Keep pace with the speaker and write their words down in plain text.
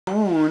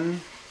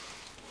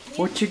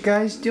What you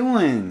guys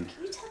doing?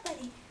 Can you tell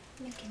Buddy?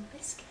 Making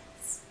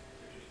biscuits.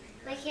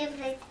 Making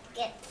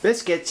biscuits.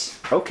 Biscuits.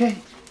 Okay.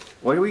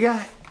 What do we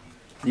got?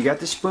 You got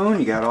the spoon.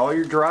 You got all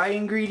your dry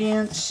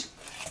ingredients.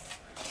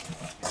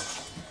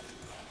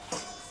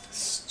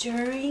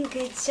 Stirring.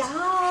 Good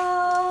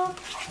job.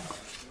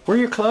 Where are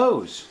your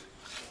clothes?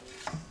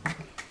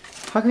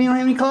 How come you don't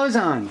have any clothes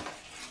on?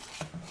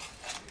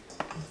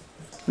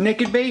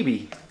 Naked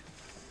baby.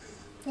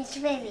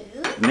 Naked baby.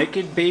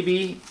 Naked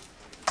baby.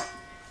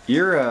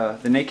 You're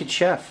the naked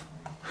chef.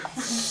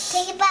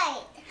 Take a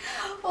bite.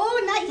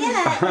 Oh, not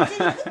yet. We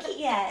didn't cook it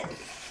yet.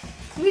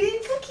 We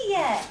didn't cook it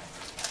yet.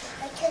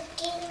 A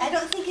cookie. I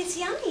don't think it's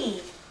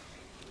yummy.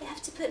 You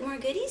have to put more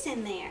goodies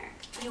in there.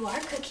 You are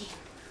cooking.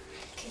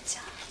 Good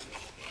job.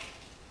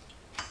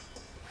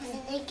 With a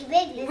naked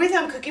baby.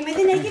 I'm cooking with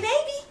a naked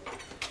baby.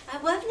 I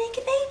love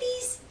naked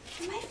babies.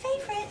 They're my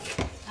favorite.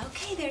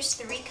 Okay, there's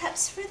 3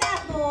 cups for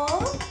that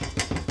bowl.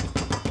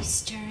 You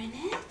stirring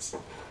it?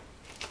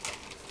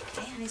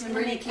 Okay, honey's gonna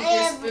make Keep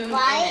your spoon in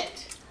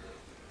it.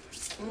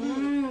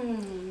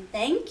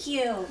 Thank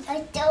you.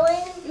 I'm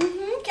doing.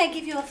 Can I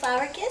give you a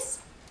flower kiss?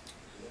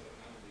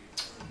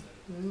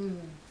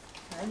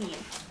 Love you.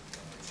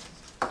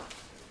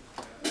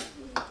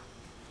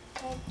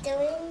 I'm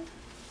doing.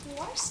 You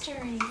are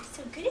stirring.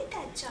 So good at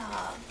that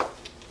job.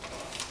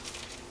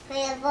 I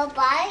have a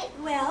bite.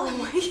 Well,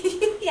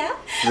 yeah.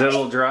 Is that a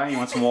little dry? You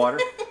want some water?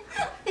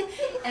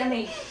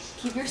 Emmy,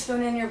 keep your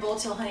spoon in your bowl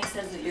till Honey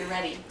says that you're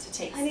ready to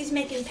taste. Honey's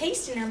making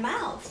paste in her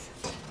mouth.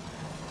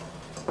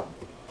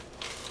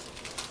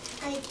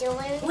 I'm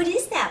doing. What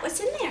is that?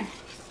 What's in there?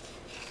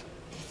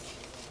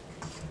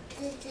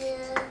 Can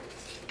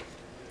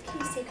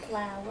you say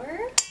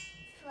flour?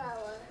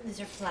 Flour. Is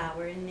there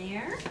flour in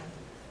there?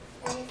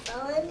 I'm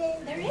throwing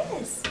it. There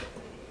is.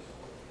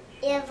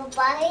 You have a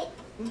bite.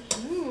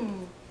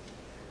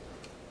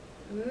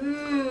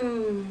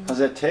 How's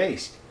that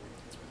taste?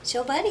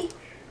 Show Buddy.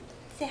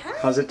 Say hi.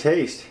 How's it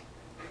taste?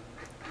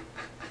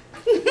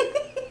 Do you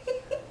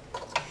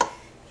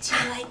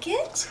like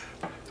it?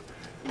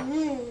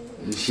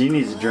 She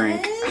needs a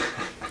drink.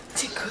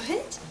 Is it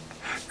good?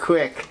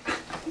 Quick.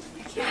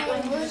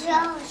 It was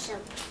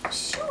awesome.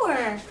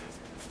 Sure.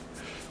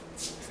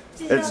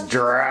 It's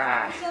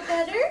dry. Feel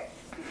better?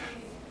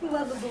 You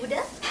love a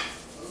Buddha?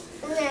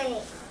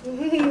 Nice.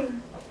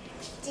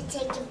 To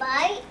take a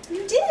bite.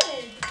 You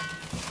did.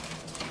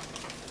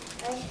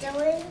 I'm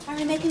doing. Are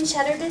we making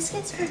cheddar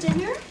biscuits for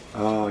dinner?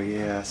 Oh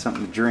yeah,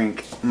 something to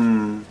drink.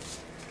 You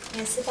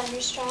gonna sip on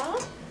your straw?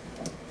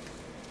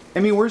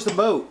 Emmy, where's the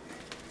boat?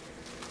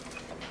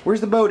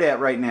 Where's the boat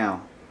at right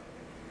now?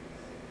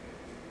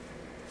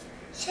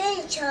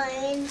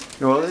 Sunshine.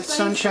 Well, it's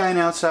sunshine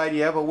outside,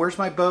 yeah, but where's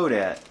my boat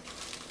at?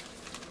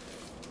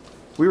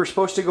 We were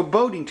supposed to go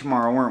boating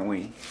tomorrow, weren't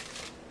we?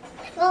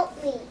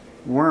 Help me.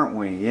 Weren't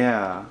we?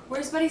 Yeah.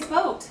 Where's Buddy's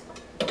boat?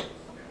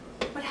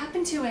 What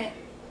happened to it?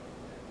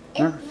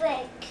 It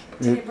break.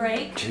 Did it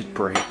break? Did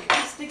break.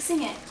 Who's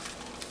fixing it?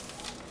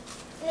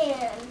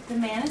 Man. The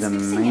man is The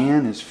fixing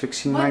man it. is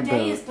fixing my What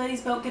day is boat.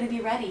 Buddy's boat going to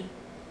be ready?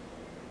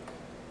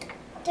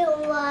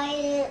 Don't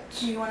ride it.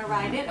 Do you want to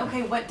ride it?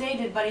 Okay, what day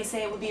did Buddy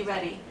say it would be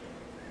ready?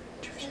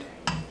 Tuesday.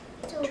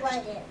 Don't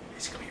ride it.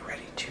 It's gonna be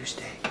ready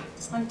Tuesday.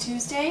 On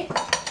Tuesday?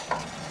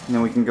 And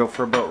then we can go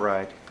for a boat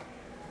ride.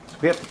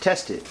 We have to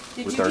test it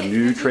with our new Did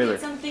you trailer.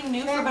 get something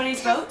new for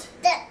Buddy's boat?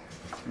 That.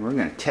 We're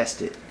gonna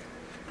test it.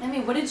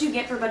 Emmy, what did you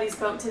get for Buddy's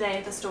boat today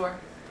at the store?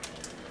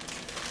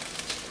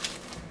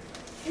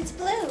 It's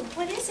blue.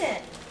 What is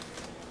it?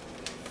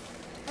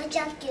 A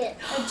jacket.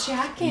 A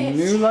jacket.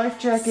 New life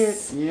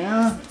jacket.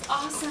 Yeah. It's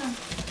awesome.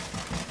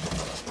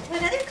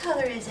 What other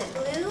color is it?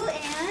 Blue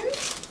and?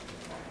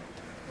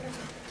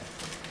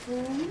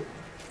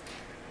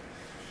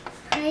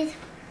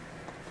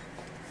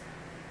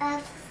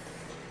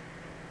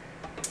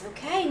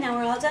 Okay, now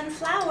we're all done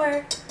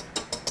flour.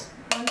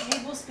 1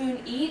 tablespoon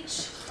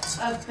each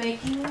of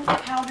baking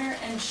powder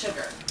and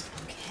sugar.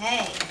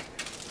 Okay.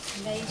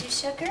 Ready to do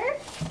sugar?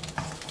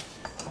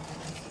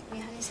 Me,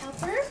 Honey's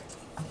helper?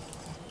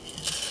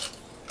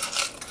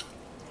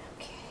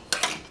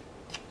 Okay.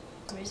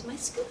 Where's my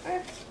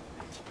scooper?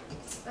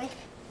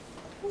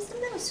 Where's the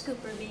little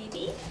scooper,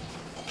 baby?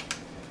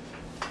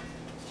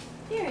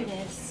 Here it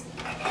is.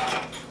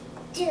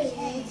 Do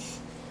this.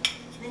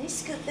 Let me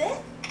scoop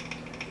it.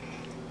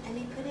 Let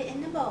me put it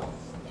in the bowl.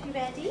 You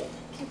ready?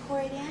 Can you pour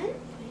it in? Put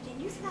it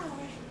in your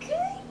flour.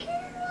 Good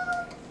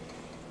girl.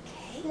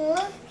 Okay.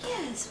 More.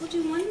 Yes, we'll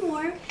do one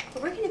more,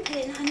 but we're going to put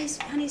it in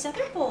Honey's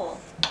other bowl.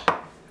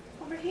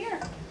 Over here.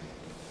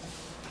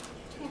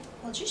 Here,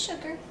 hold your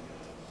sugar.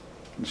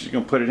 She's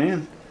gonna put it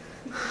in.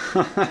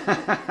 We're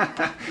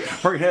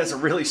gonna have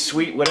some really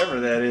sweet whatever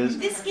that is.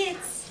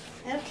 Biscuits.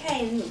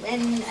 Okay,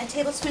 and a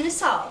tablespoon of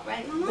salt,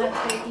 right, Mama?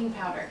 That's baking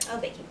powder. Oh,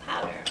 baking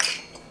powder.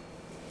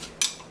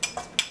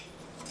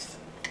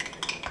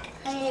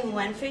 Okay,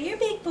 one for your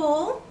big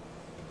bowl.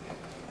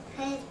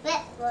 His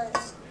bed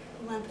was.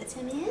 You want to put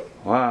some in?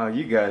 Wow,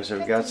 you guys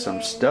have got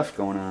some stuff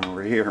going on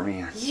over here,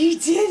 man. You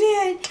did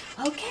it.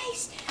 Okay,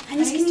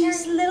 Honey's going to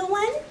use the little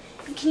one.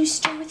 And Can you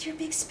stir with your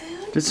big spoon?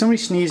 Did somebody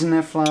sneeze in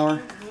that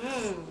flour?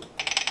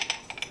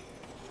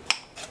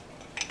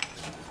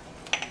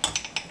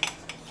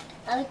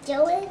 I'm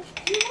doing.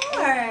 You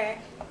are.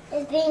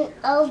 It's being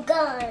all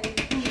gone.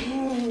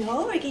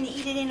 Oh, we're gonna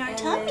eat it in our And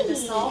tummy. then the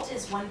salt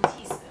is 1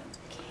 teaspoon.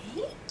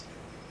 Okay.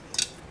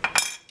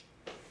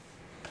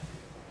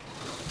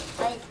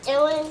 I'm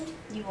doing.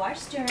 You are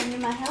stirring. You're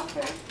my helper.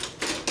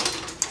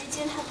 Are you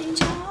doing helping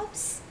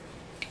jobs?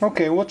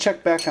 Okay, we'll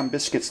check back on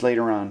biscuits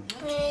later on.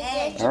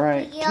 Okay. All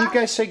right. Can you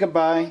guys say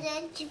goodbye?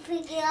 Did you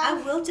figure I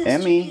out? will dust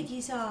Emmy. your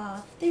piggies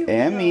off. There we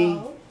Emmy.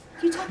 go.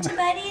 You talk to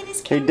Buddy and his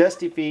Hey, camera.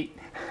 Dusty Feet.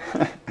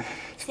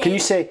 Can you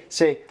say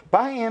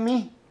bye,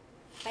 Emmy?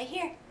 Right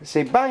here.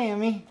 Say bye,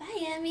 Emmy.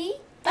 Bye, Emmy.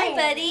 Bye,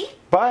 Buddy.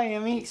 Bye,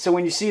 Emmy. So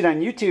when you see it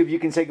on YouTube, you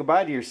can say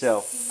goodbye to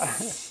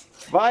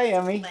yourself. Bye,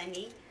 Emmy.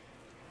 Bunny.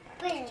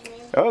 Wait a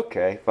minute.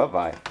 Okay,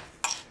 bye-bye.